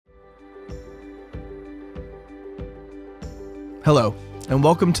Hello, and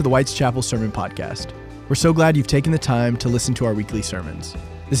welcome to the White's Chapel Sermon Podcast. We're so glad you've taken the time to listen to our weekly sermons.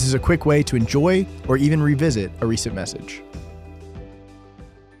 This is a quick way to enjoy or even revisit a recent message.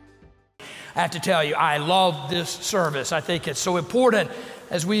 I have to tell you, I love this service. I think it's so important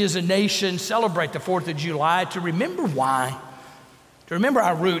as we as a nation celebrate the 4th of July to remember why, to remember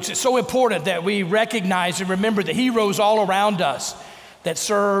our roots. It's so important that we recognize and remember the heroes all around us that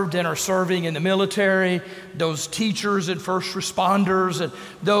served and are serving in the military, those teachers and first responders, and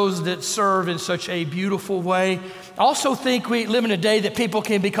those that serve in such a beautiful way. I also think we live in a day that people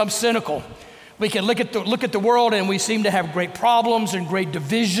can become cynical. We can look at the world and we seem to have great problems and great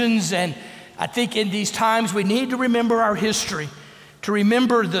divisions, and I think in these times we need to remember our history, to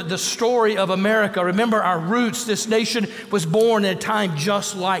remember the story of America, remember our roots. This nation was born in a time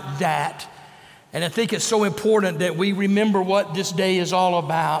just like that. And I think it's so important that we remember what this day is all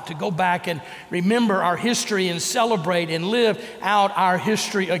about, to go back and remember our history and celebrate and live out our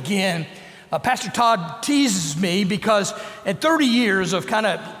history again. Pastor Todd teases me because in 30 years of kind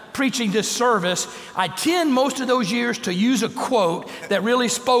of preaching this service, I tend most of those years to use a quote that really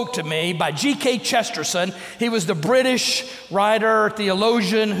spoke to me by G.K. Chesterton. He was the British writer,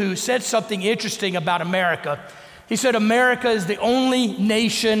 theologian who said something interesting about America. He said, America is the only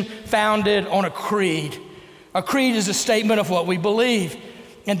nation founded on a creed. A creed is a statement of what we believe.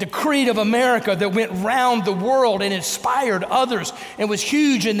 And the creed of America that went round the world and inspired others and was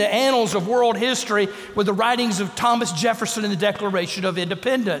huge in the annals of world history were the writings of Thomas Jefferson and the Declaration of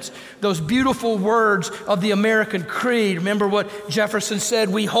Independence. Those beautiful words of the American creed. Remember what Jefferson said,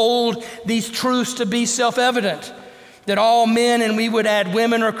 we hold these truths to be self-evident, that all men, and we would add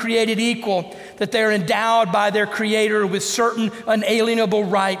women, are created equal, that they're endowed by their Creator with certain unalienable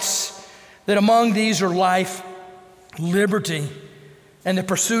rights, that among these are life, liberty, and the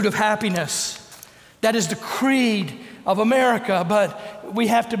pursuit of happiness. That is the creed of America. But we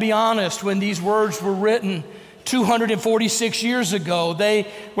have to be honest, when these words were written 246 years ago, they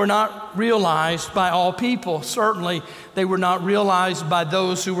were not realized by all people. Certainly, they were not realized by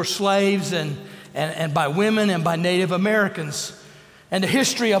those who were slaves and by women and by Native Americans. And the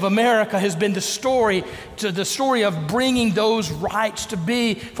history of America has been the story of bringing those rights to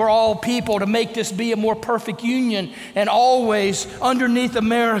be for all people, to make this be a more perfect union. And always underneath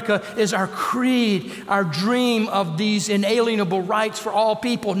America is our creed, our dream of these inalienable rights for all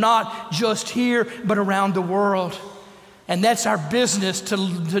people, not just here, but around the world. And that's our business,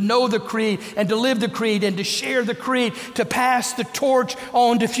 to know the creed and to live the creed and to share the creed, to pass the torch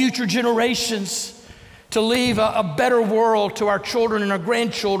on to future generations, to leave a better world to our children and our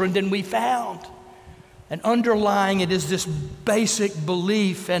grandchildren than we found. And underlying it is this basic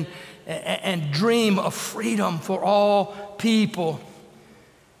belief and dream of freedom for all people.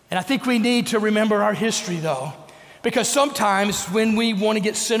 And I think we need to remember our history, though, because sometimes when we want to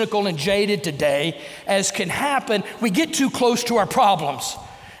get cynical and jaded today, as can happen, we get too close to our problems.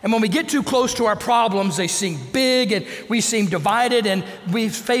 And when we get too close to our problems, they seem big and we seem divided and we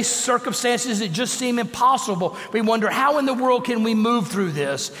face circumstances that just seem impossible. We wonder, how in the world can we move through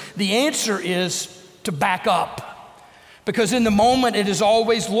this? The answer is to back up. Because in the moment, it has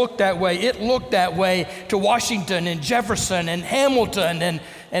always looked that way. It looked that way to Washington and Jefferson and Hamilton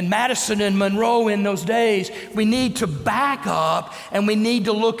and Madison and Monroe in those days. We need to back up and we need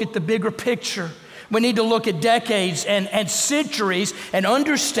to look at the bigger picture. We need to look at decades and centuries and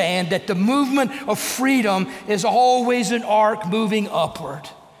understand that the movement of freedom is always an arc moving upward.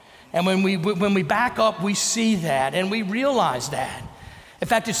 And when we back up, we see that and we realize that. In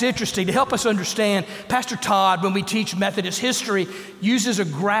fact, it's interesting to help us understand. Pastor Todd, when we teach Methodist history, uses a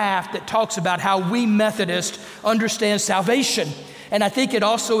graph that talks about how we Methodists understand salvation. And I think it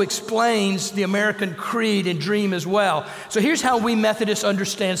also explains the American creed and dream as well. So here's how we Methodists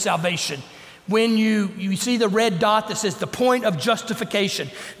understand salvation. When you see the red dot that says the point of justification,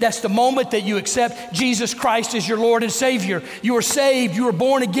 that's the moment that you accept Jesus Christ as your Lord and Savior. You are saved, you are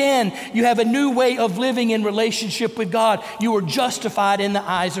born again, you have a new way of living in relationship with God. You are justified in the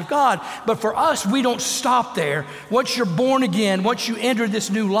eyes of God. But for us, we don't stop there. Once you're born again, once you enter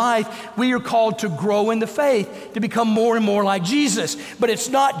this new life, we are called to grow in the faith, to become more and more like Jesus. But it's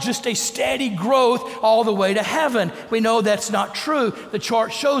not just a steady growth all the way to heaven. We know that's not true. The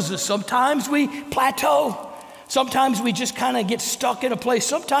chart shows us sometimes we plateau. Sometimes we just kind of get stuck in a place.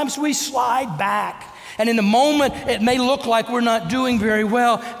 Sometimes we slide back. And in the moment, it may look like we're not doing very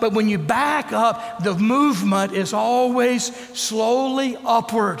well, but when you back up, the movement is always slowly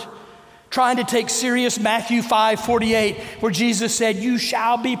upward. Trying to take serious Matthew 5:48, where Jesus said, you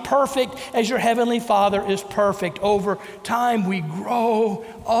shall be perfect as your heavenly Father is perfect. Over time, we grow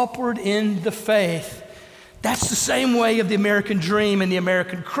upward in the faith. That's the same way of the American dream and the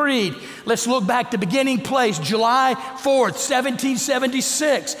American creed. Let's look back to beginning place, July 4th,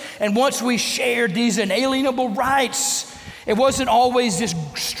 1776. And once we shared these inalienable rights, it wasn't always this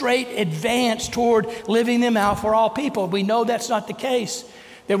straight advance toward living them out for all people. We know that's not the case.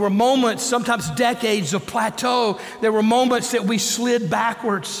 There were moments, sometimes decades of plateau. There were moments that we slid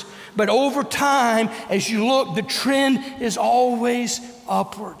backwards. But over time, as you look, the trend is always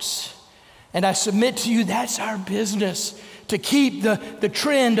upwards. And I submit to you, that's our business, to keep the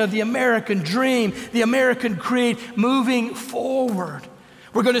trend of the American dream, the American creed moving forward.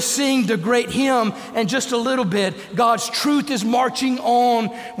 We're going to sing the great hymn in just a little bit. God's truth is marching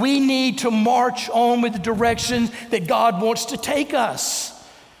on. We need to march on with the direction that God wants to take us.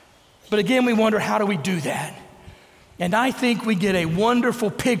 But again, we wonder, how do we do that? And I think we get a wonderful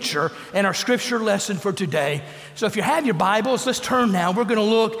picture in our scripture lesson for today. So if you have your Bibles, let's turn now. We're going to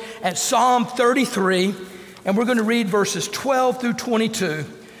look at Psalm 33, and we're going to read verses 12 through 22.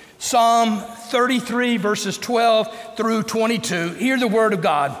 Psalm 33, verses 12 through 22. Hear the word of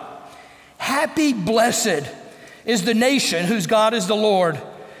God. Happy, blessed is the nation whose God is the Lord,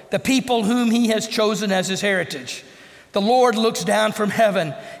 the people whom he has chosen as his heritage. The Lord looks down from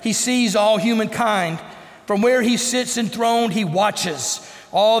heaven. He sees all humankind. From where he sits enthroned, he watches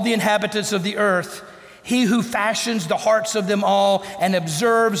all the inhabitants of the earth. He who fashions the hearts of them all and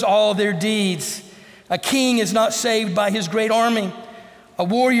observes all their deeds. A king is not saved by his great army. A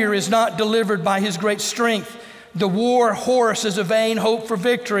warrior is not delivered by his great strength. The war horse is a vain hope for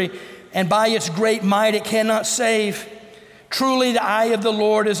victory, and by its great might it cannot save. Truly the eye of the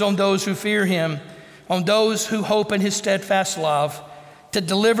Lord is on those who fear him, on those who hope in his steadfast love, to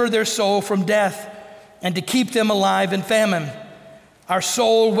deliver their soul from death and to keep them alive in famine. Our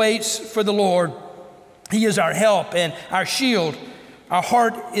soul waits for the Lord. He is our help and our shield. Our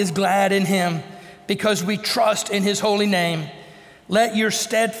heart is glad in him because we trust in his holy name. Let your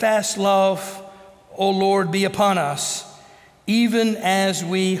steadfast love, O Lord, be upon us, even as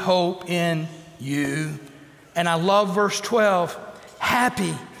we hope in you. And I love verse 12.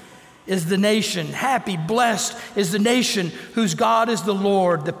 Happy is the nation, happy, blessed is the nation whose God is the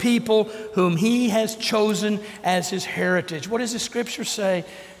Lord, the people whom he has chosen as his heritage. What does the scripture say?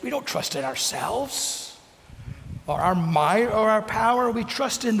 We don't trust in ourselves or our might or our power. We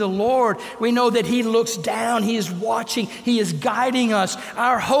trust in the Lord. We know that he looks down, he is watching, he is guiding us.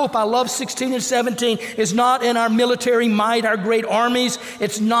 Our hope, I love 16 and 17, is not in our military might, our great armies.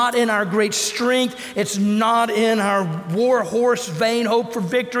 It's not in our great strength. It's not in our war horse, vain hope for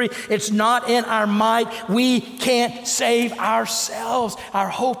victory. It's not in our might. We can't save ourselves. Our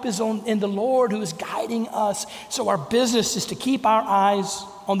hope is in the Lord who is guiding us. So our business is to keep our eyes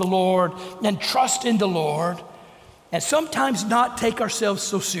on the Lord and trust in the Lord. And sometimes not take ourselves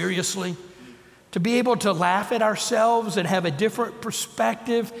so seriously, to be able to laugh at ourselves and have a different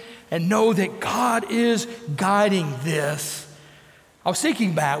perspective and know that God is guiding this. I was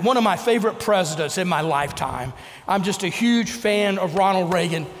thinking back, one of my favorite presidents in my lifetime. I'm just a huge fan of Ronald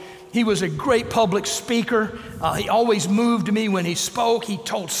Reagan. He was a great public speaker. He always moved me when he spoke. He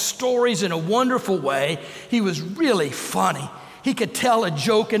told stories in a wonderful way. He was really funny. He could tell a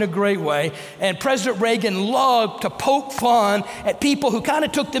joke in a great way. And President Reagan loved to poke fun at people who kind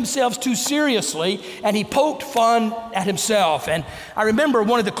of took themselves too seriously, and he poked fun at himself. And I remember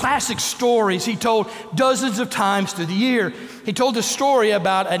one of the classic stories he told dozens of times through the year. He told a story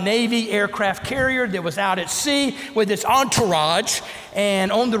about a Navy aircraft carrier that was out at sea with its entourage,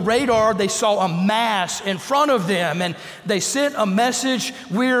 and on the radar they saw a mass in front of them, and they sent a message: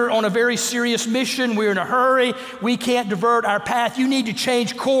 we're on a very serious mission, we're in a hurry, we can't divert our path, you need to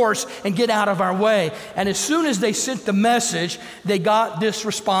change course and get out of our way. And as soon as they sent the message, they got this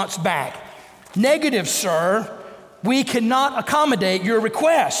response back: negative, sir, we cannot accommodate your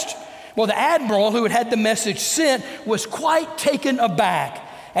request. Well, the admiral who had the message sent was quite taken aback,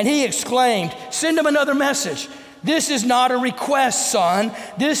 and he exclaimed, send him another message. This is not a request, son.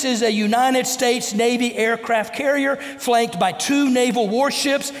 This is a United States Navy aircraft carrier flanked by 2 naval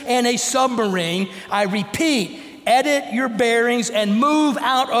warships and a submarine. I repeat, edit your bearings and move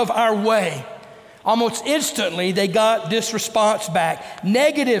out of our way. Almost instantly, they got this response back: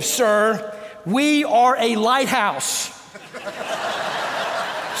 negative, sir. We are a lighthouse.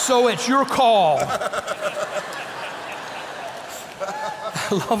 So it's your call. I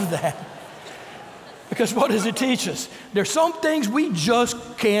love that. Because what does it teach us? There's some things we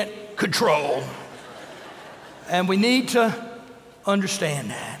just can't control. And we need to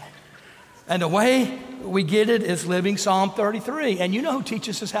understand that. And the way we get it is living Psalm 33. And you know who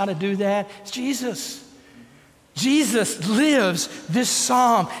teaches us how to do that? It's Jesus. Jesus lives this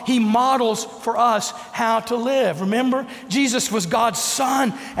psalm. He models for us how to live. Remember, Jesus was God's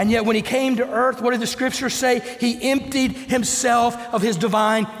son, and yet when he came to earth, what did the scriptures say? He emptied himself of his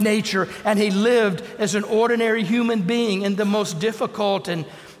divine nature, and he lived as an ordinary human being in the most difficult and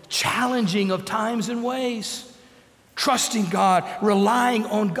challenging of times and ways. Trusting God, relying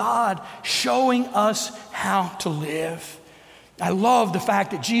on God, showing us how to live. I love the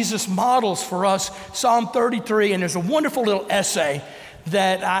fact that Jesus models for us Psalm 33, and there's a wonderful little essay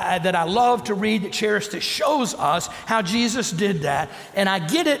that I love to read, that shows us how Jesus did that. And I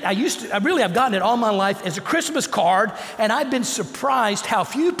get it, I've gotten it all my life as a Christmas card, and I've been surprised how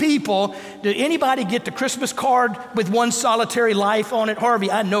few people, did anybody get the Christmas card with one solitary life on it?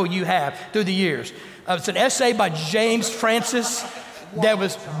 Harvey, I know you have through the years. It's an essay by James Francis. That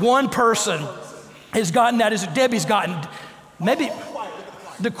was one person has gotten that, as Debbie's gotten. Maybe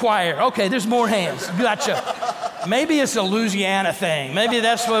the choir. Okay, there's more hands. Gotcha. Maybe it's a Louisiana thing. Maybe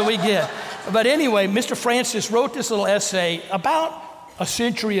that's what we get. But anyway, Mr. Francis wrote this little essay about a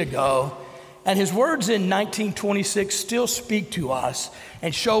century ago, and his words in 1926 still speak to us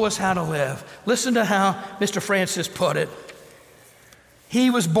and show us how to live. Listen to how Mr. Francis put it.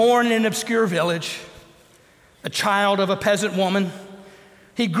 He was born in an obscure village, a child of a peasant woman.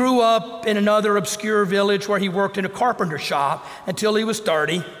 He grew up in another obscure village where he worked in a carpenter shop until he was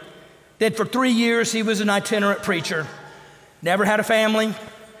 30. Then for 3 years, he was an itinerant preacher. Never had a family,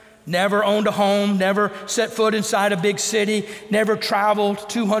 never owned a home, never set foot inside a big city, never traveled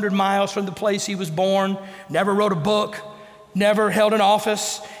 200 miles from the place he was born, never wrote a book, never held an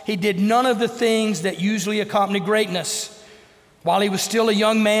office. He did none of the things that usually accompany greatness. While he was still a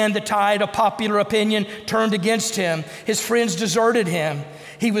young man, the tide of popular opinion turned against him. His friends deserted him.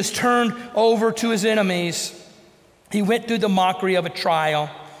 He was turned over to his enemies. He went through the mockery of a trial.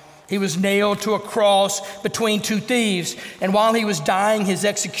 He was nailed to a cross between two thieves. And while he was dying, his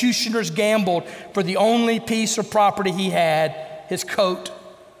executioners gambled for the only piece of property he had, his coat.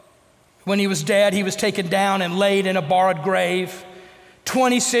 When he was dead, he was taken down and laid in a borrowed grave.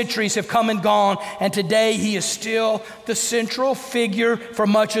 20 centuries have come and gone, and today he is still the central figure for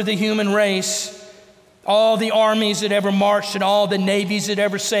much of the human race. All the armies that ever marched, and all the navies that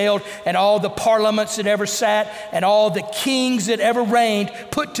ever sailed, and all the parliaments that ever sat, and all the kings that ever reigned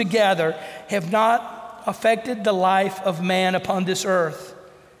put together have not affected the life of man upon this earth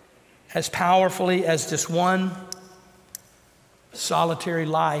as powerfully as this one solitary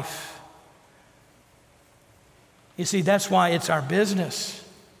life. You see, that's why it's our business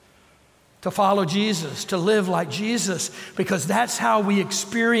to follow Jesus, to live like Jesus, because that's how we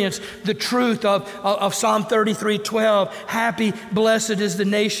experience the truth of Psalm 33:12. Happy, blessed is the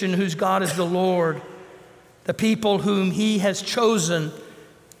nation whose God is the Lord, the people whom he has chosen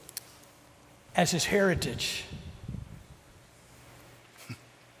as his heritage.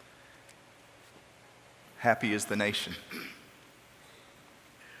 Happy is the nation.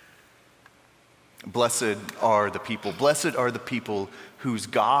 Blessed are the people. Blessed are the people whose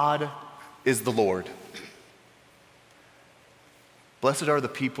God is the Lord. Blessed are the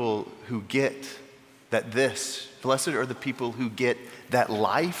people who get that blessed are the people who get that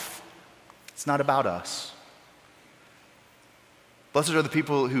life, it's not about us. Blessed are the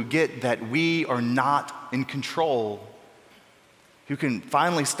people who get that we are not in control, who can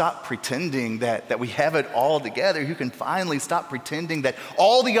finally stop pretending that we have it all together, who can finally stop pretending that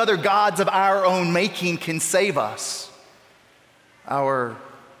all the other gods of our own making can save us. Our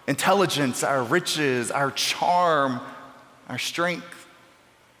intelligence, our riches, our charm, our strength.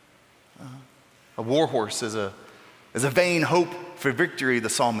 A war horse is a vain hope for victory, the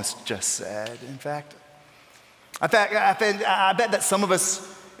psalmist just said. In fact, I bet that some of us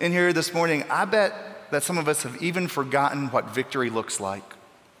in here this morning, I bet that some of us have even forgotten what victory looks like.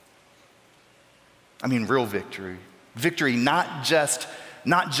 I mean, real victory. Victory, not just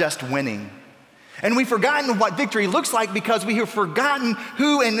winning. And we've forgotten what victory looks like because we have forgotten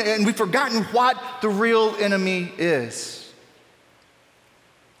who and we've forgotten what the real enemy is.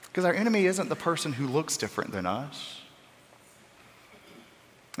 Because our enemy isn't the person who looks different than us.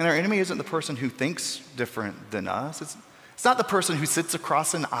 And our enemy isn't the person who thinks different than us. It's not the person who sits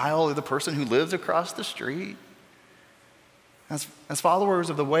across an aisle or the person who lives across the street. As followers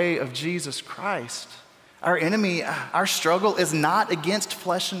of the way of Jesus Christ, our enemy, our struggle is not against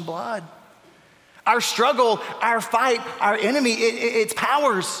flesh and blood. Our struggle, our fight, our enemy, it's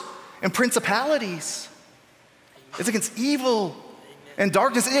powers and principalities. It's against evil and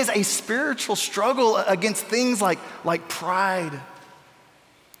darkness. It is a spiritual struggle against things like pride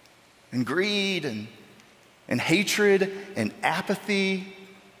and greed and hatred and apathy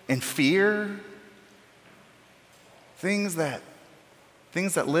and fear. things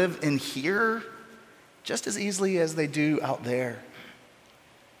that live in here just as easily as they do out there.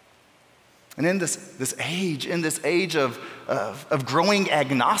 And in this age of growing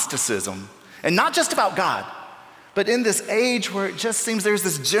agnosticism, and not just about God, but in this age where it just seems there's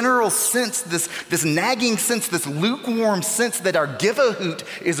this general sense, this nagging sense, this lukewarm sense that our give-a-hoot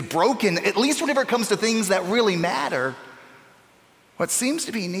is broken, at least whenever it comes to things that really matter, what seems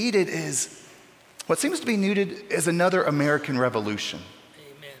to be needed is another American revolution.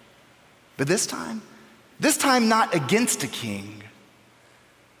 Amen. But this time not against a king.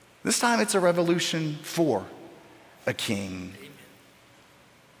 This time it's a revolution for a king. Amen.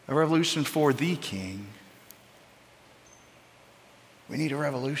 A revolution for the king. We need a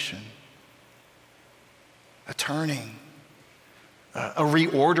revolution, a turning, a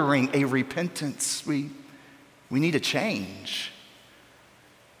reordering, a repentance. We need a change.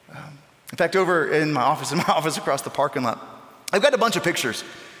 In fact, over in my office across the parking lot, I've got a bunch of pictures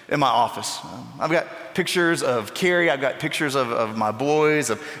in my office. I've got pictures of Carrie, I've got pictures of my boys,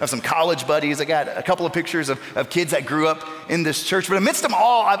 of some college buddies. I got a couple of pictures of kids that grew up in this church. But amidst them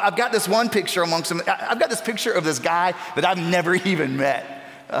all, I've got this one picture amongst them. I've got this picture of this guy that I've never even met.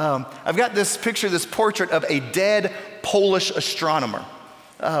 I've got this picture, this portrait of a dead Polish astronomer.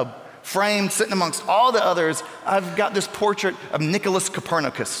 Framed, sitting amongst all the others, I've got this portrait of Nicholas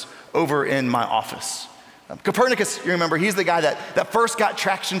Copernicus over in my office. Copernicus, you remember, he's the guy that first got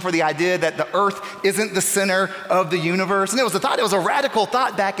traction for the idea that the earth isn't the center of the universe. And it was a radical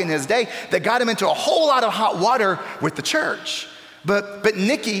thought back in his day that got him into a whole lot of hot water with the church. But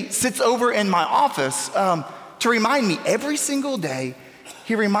Nicky sits over in my office to remind me every single day,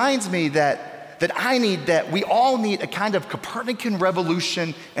 he reminds me that we all need a kind of Copernican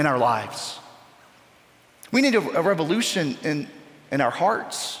revolution in our lives. We need a revolution in our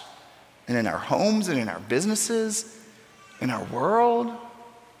hearts, and in our homes, and in our businesses, in our world.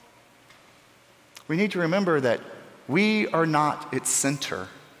 We need to remember that we are not its center.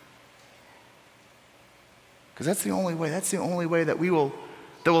 Because that's the only way that we'll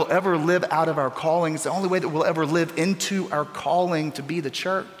ever live out of our calling. It's the only way that we'll ever live into our calling to be the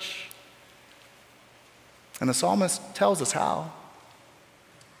church. And the psalmist tells us how.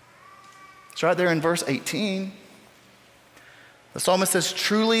 It's right there in verse 18. The psalmist says,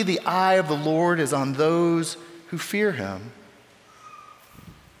 "Truly the eye of the Lord is on those who fear him."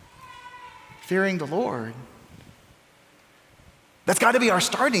 Fearing the Lord. That's got to be our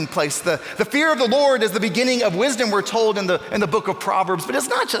starting place. The fear of the Lord is the beginning of wisdom, we're told in the book of Proverbs. But it's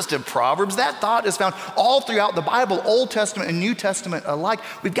not just in Proverbs. That thought is found all throughout the Bible, Old Testament and New Testament alike.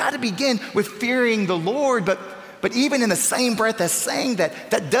 We've got to begin with fearing the Lord. But even in the same breath as saying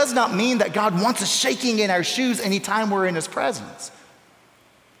that does not mean that God wants us shaking in our shoes anytime we're in his presence.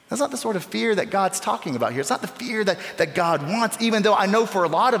 That's not the sort of fear that God's talking about here. It's not the fear that God wants, even though I know for a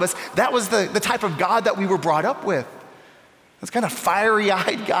lot of us, that was the type of God that we were brought up with. This kind of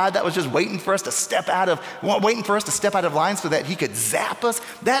fiery-eyed God that was just waiting for us to step out of line so that he could zap us.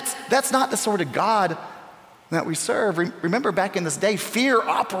 That's not the sort of God that we serve. Remember back in this day, fear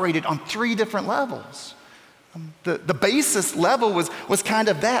operated on 3 different levels. The basis level was kind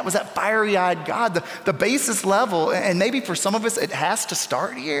of that fiery-eyed God. The basis level, and maybe for some of us it has to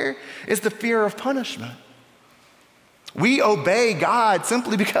start here, is the fear of punishment. We obey God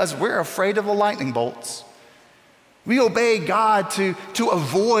simply because we're afraid of the lightning bolts. We obey God to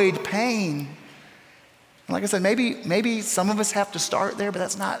avoid pain. And like I said, maybe some of us have to start there,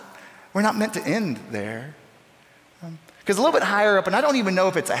 but we're not meant to end there. Because a little bit higher up, and I don't even know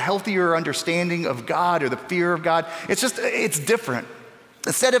if it's a healthier understanding of God or the fear of God, it's different.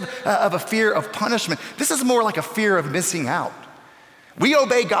 Instead of a fear of punishment, this is more like a fear of missing out. We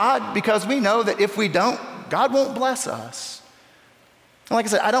obey God because we know that if we don't, God won't bless us. And like I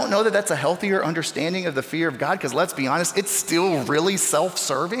said, I don't know that that's a healthier understanding of the fear of God, because let's be honest, it's still really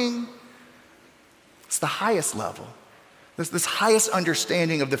self-serving. It's the highest level. This highest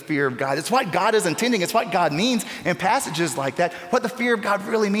understanding of the fear of God. It's what God is intending. It's what God means in passages like that. What the fear of God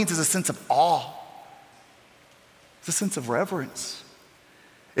really means is a sense of awe. It's a sense of reverence.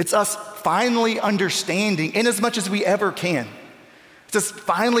 It's us finally understanding, in as much as we ever can. It's us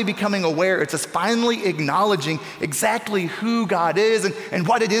finally becoming aware. It's us finally acknowledging exactly who God is and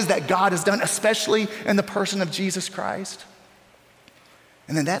what it is that God has done, especially in the person of Jesus Christ.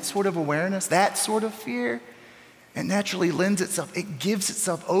 And then that sort of awareness, that sort of fear, it naturally it gives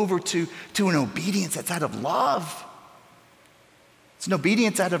itself over to an obedience that's out of love. It's an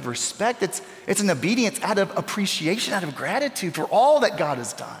obedience out of respect. It's an obedience out of appreciation, out of gratitude for all that God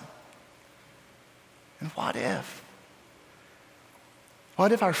has done. And what if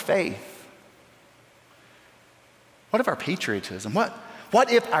our faith What if our patriotism?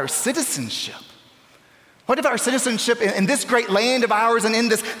 What if our citizenship? What if our citizenship in this great land of ours and in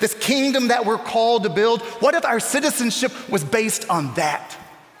this kingdom that we're called to build, what if our citizenship was based on that?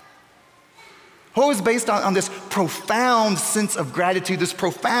 What was based on this profound sense of gratitude, this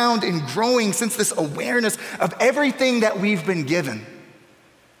profound and growing sense, this awareness of everything that we've been given?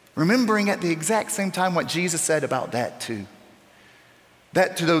 Remembering at the exact same time what Jesus said about that too.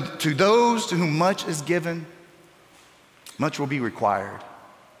 That to those to whom much is given, much will be required.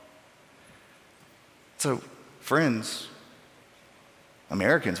 So, friends,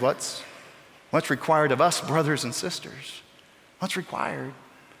 Americans, what's required of us, brothers and sisters? What's required?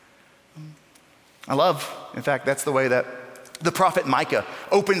 I love, in fact, that's the way that the prophet Micah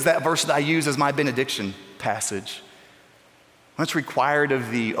opens that verse that I use as my benediction passage. What's required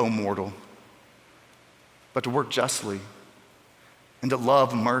of thee, O mortal, but to work justly and to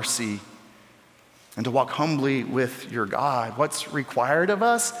love mercy and to walk humbly with your God. What's required of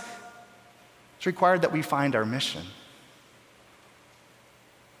us? It's required that we find our mission.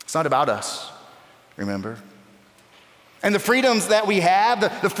 It's not about us, remember? And the freedoms that we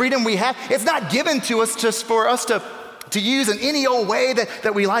have, the freedom we have, it's not given to us just for us to use in any old way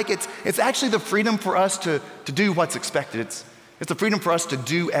that we like. It's actually the freedom for us to do what's expected. It's the freedom for us to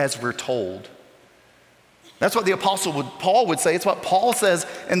do as we're told. That's what the Apostle Paul would say. It's what Paul says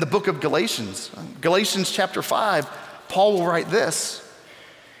in the book of Galatians. Galatians chapter 5, Paul will write this.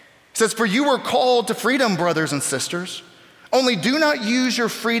 He says, "For you were called to freedom, brothers and sisters. Only do not use your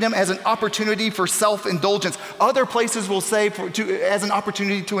freedom as an opportunity for self-indulgence." Other places will say as an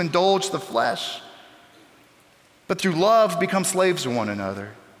opportunity to indulge the flesh. "But through love become slaves to one another."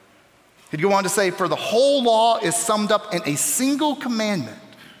 He'd go on to say, "For the whole law is summed up in a single commandment.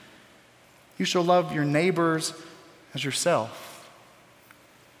 You shall love your neighbors as yourself."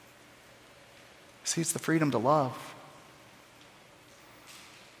 See, it's the freedom to love.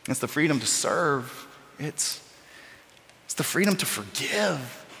 It's the freedom to serve. It's the freedom to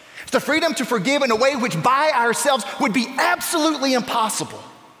forgive. It's the freedom to forgive in a way which by ourselves would be absolutely impossible.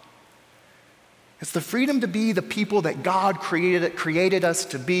 It's the freedom to be the people that God created us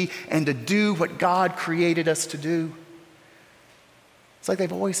to be and to do what God created us to do. It's like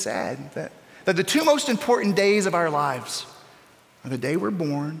they've always said, that the two most important days of our lives are the day we're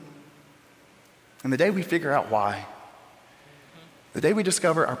born and the day we figure out why. The day we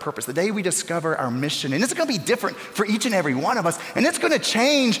discover our purpose, the day we discover our mission. And it's going to be different for each and every one of us. And it's going to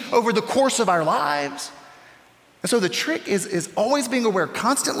change over the course of our lives. And so the trick is always being aware,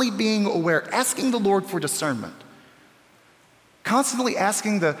 constantly being aware, asking the Lord for discernment. Constantly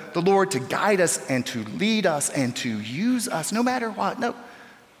asking the Lord to guide us and to lead us and to use us no matter what, no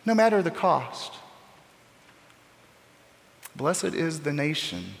matter the cost. Blessed is the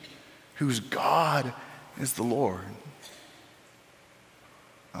nation whose God is the Lord.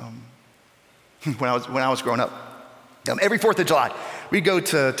 When I was growing up, every 4th of July, we go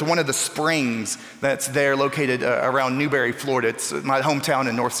to one of the springs that's there located around Newberry, Florida. It's my hometown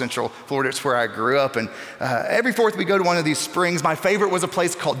in north central Florida. It's where I grew up. And every 4th we go to one of these springs. My favorite was a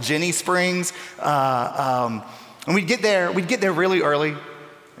place called Jenny Springs. And we'd get there really early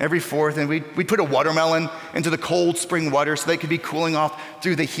every 4th, and we'd put a watermelon into the cold spring water so they could be cooling off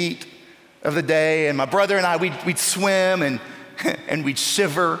through the heat of the day. And my brother and I, we'd swim and we'd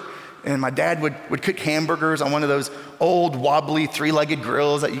shiver. And my dad would cook hamburgers on one of those old wobbly 3-legged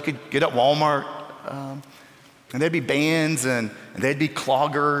grills that you could get at Walmart. And there'd be bands and there'd be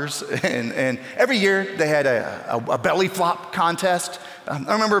cloggers. And every year they had a belly flop contest. I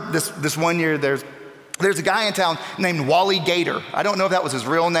remember this one year there's a guy in town named Wally Gator. I don't know if that was his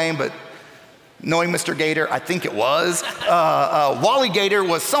real name, but knowing Mr. Gator, I think it was. Wally Gator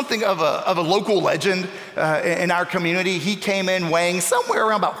was something of a local legend in our community. He came in weighing somewhere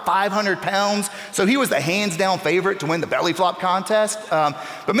around about 500 pounds, so he was the hands-down favorite to win the belly flop contest.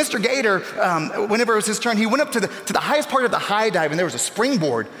 But Mr. Gator, whenever it was his turn, he went up to the highest part of the high dive, and there was a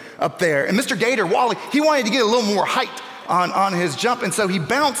springboard up there. And Mr. Gator, Wally, he wanted to get a little more height on his jump, and so he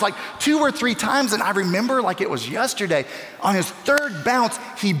bounced like 2 or 3 times, and I remember like it was yesterday, on his 3rd bounce,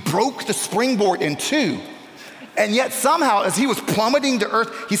 he broke the springboard in 2. And yet somehow, as he was plummeting to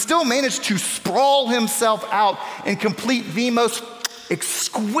earth, he still managed to sprawl himself out and complete the most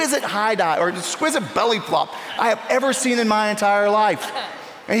exquisite high dive, or exquisite belly flop I have ever seen in my entire life.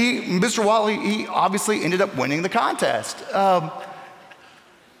 And Mr. Wally, he obviously ended up winning the contest. But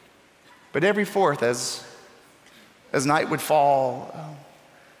every 4th, as night would fall,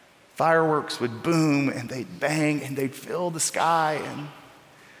 fireworks would boom and they'd bang and they'd fill the sky.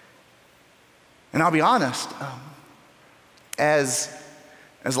 And I'll be honest, as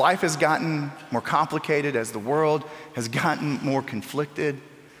As life has gotten more complicated, as the world has gotten more conflicted,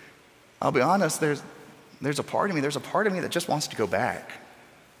 I'll be honest, there's a part of me that just wants to go back.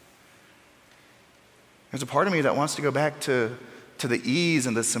 There's a part of me that wants to go back to the ease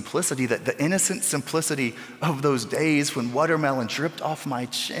and the simplicity, the innocent simplicity of those days when watermelon dripped off my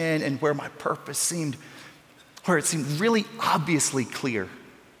chin and where my purpose seemed really obviously clear.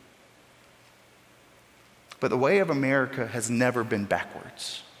 But the way of America has never been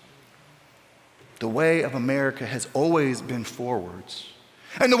backwards. The way of America has always been forwards.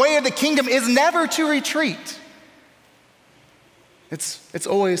 And the way of the kingdom is never to retreat. It's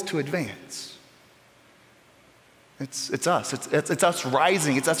always to advance. It's us. It's us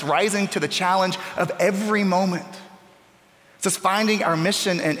rising. It's us rising to the challenge of every moment. It's us finding our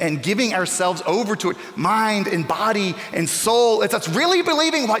mission and giving ourselves over to it, mind and body and soul. It's us really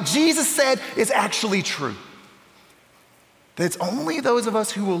believing what Jesus said is actually true. That it's only those of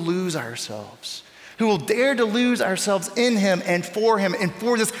us who will lose ourselves, who will dare to lose ourselves in Him and for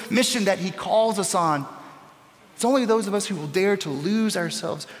this mission that He calls us on. It's only those of us who will dare to lose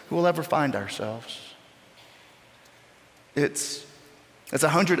ourselves who will ever find ourselves. It's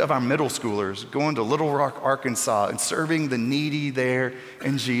 100 of our middle schoolers going to Little Rock, Arkansas and serving the needy there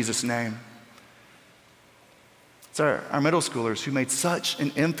in Jesus' name. It's our middle schoolers who made such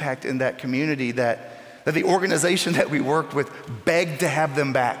an impact in that community that the organization that we worked with begged to have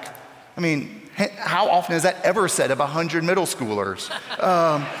them back. I mean, how often is that ever said of 100 middle schoolers?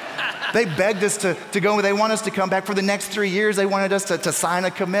 They begged us to go. They want us to come back for the next 3 years. They wanted us to sign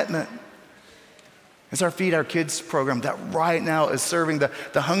a commitment. It's our Feed Our Kids program that right now is serving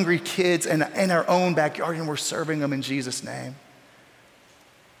the hungry kids in our own backyard, and we're serving them in Jesus' name.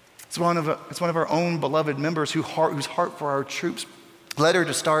 It's one of our own beloved members whose heart for our troops led her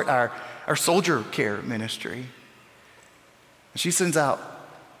to start our soldier care ministry. She sends out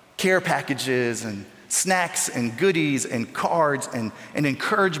care packages and snacks and goodies and cards and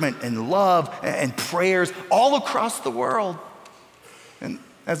encouragement and love and prayers all across the world. And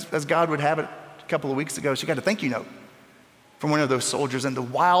as God would have it, a couple of weeks ago, she got a thank you note from one of those soldiers. And the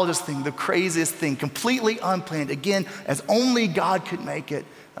wildest thing, the craziest thing, completely unplanned, again, as only God could make it,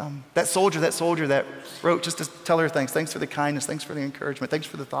 that soldier that wrote just to tell her thanks for the kindness, thanks for the encouragement, thanks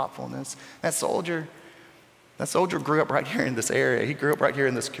for the thoughtfulness. That soldier grew up right here in this area. He grew up right here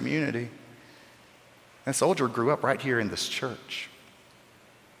in this community. That soldier grew up right here in this church.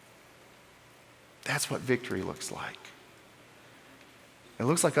 That's what victory looks like. It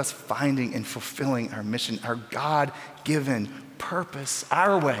looks like us finding and fulfilling our mission, our God-given purpose,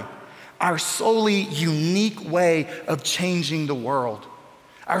 our way, our solely unique way of changing the world.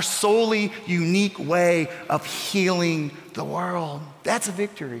 Our solely unique way of healing the world. That's a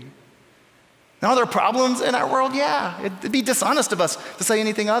victory. Now, are there problems in our world? Yeah. It'd be dishonest of us to say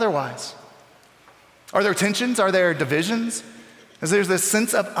anything otherwise. Are there tensions? Are there divisions? Is there this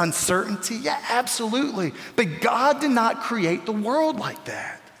sense of uncertainty? Yeah, absolutely. But God did not create the world like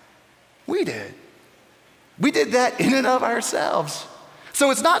that. We did. We did that in and of ourselves.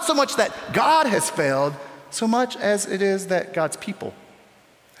 So it's not so much that God has failed, so much as it is that God's people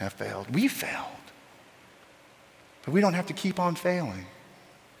have failed. We failed. But we don't have to keep on failing.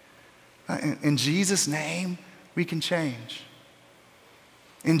 In Jesus' name, we can change.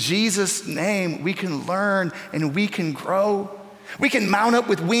 In Jesus' name, we can learn and we can grow. We can mount up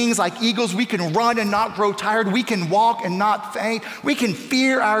with wings like eagles. We can run and not grow tired. We can walk and not faint. We can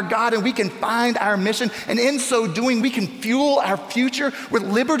fear our God and we can find our mission. And in so doing, we can fuel our future with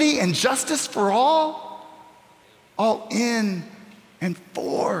liberty and justice for all in and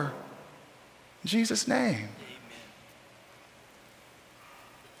for Jesus' name. Amen.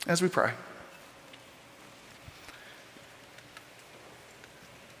 As we pray.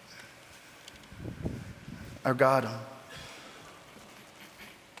 Our God,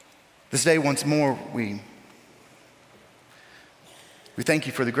 this day once more, we thank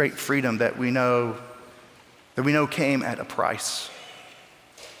you for the great freedom that we know came at a price.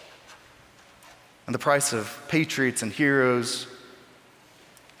 And the price of patriots and heroes,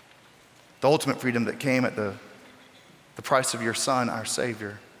 the ultimate freedom that came at the price of your Son, our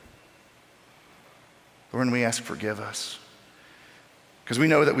Savior. Lord, when we ask, forgive us. Because we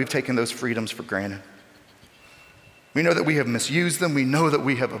know that we've taken those freedoms for granted. We know that we have misused them. We know that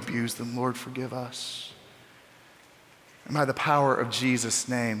we have abused them. Lord, forgive us. And by the power of Jesus'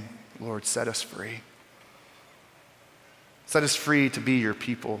 name, Lord, set us free. Set us free to be your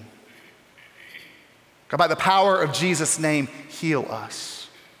people. God, by the power of Jesus' name, heal us.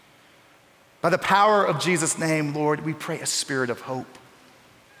 By the power of Jesus' name, Lord, we pray a spirit of hope,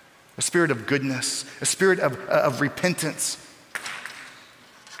 a spirit of goodness, a spirit of repentance,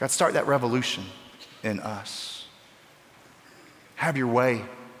 God, start that revolution in us. Have your way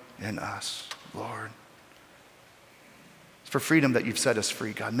in us, Lord. It's for freedom that you've set us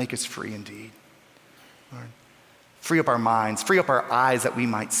free, God. Make us free indeed, Lord. Free up our minds, free up our eyes that we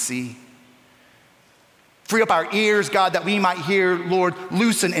might see. Free up our ears, God, that we might hear, Lord.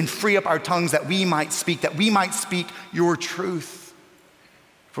 Loosen and free up our tongues that we might speak your truth.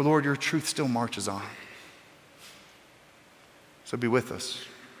 For, Lord, your truth still marches on. So be with us,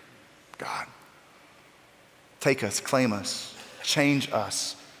 God. Take us, claim us, change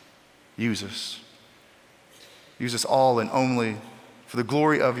us, use us. Use us all and only for the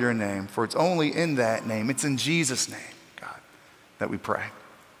glory of your name, for it's only in that name, it's in Jesus' name, God, that we pray.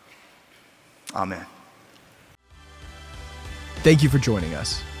 Amen. Thank you for joining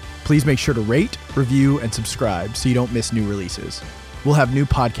us. Please make sure to rate, review, and subscribe so you don't miss new releases. We'll have new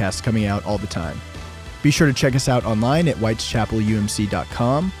podcasts coming out all the time. Be sure to check us out online at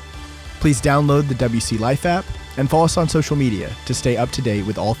whiteschapelumc.com. Please download the WC Life app and follow us on social media to stay up to date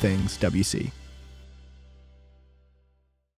with all things WC.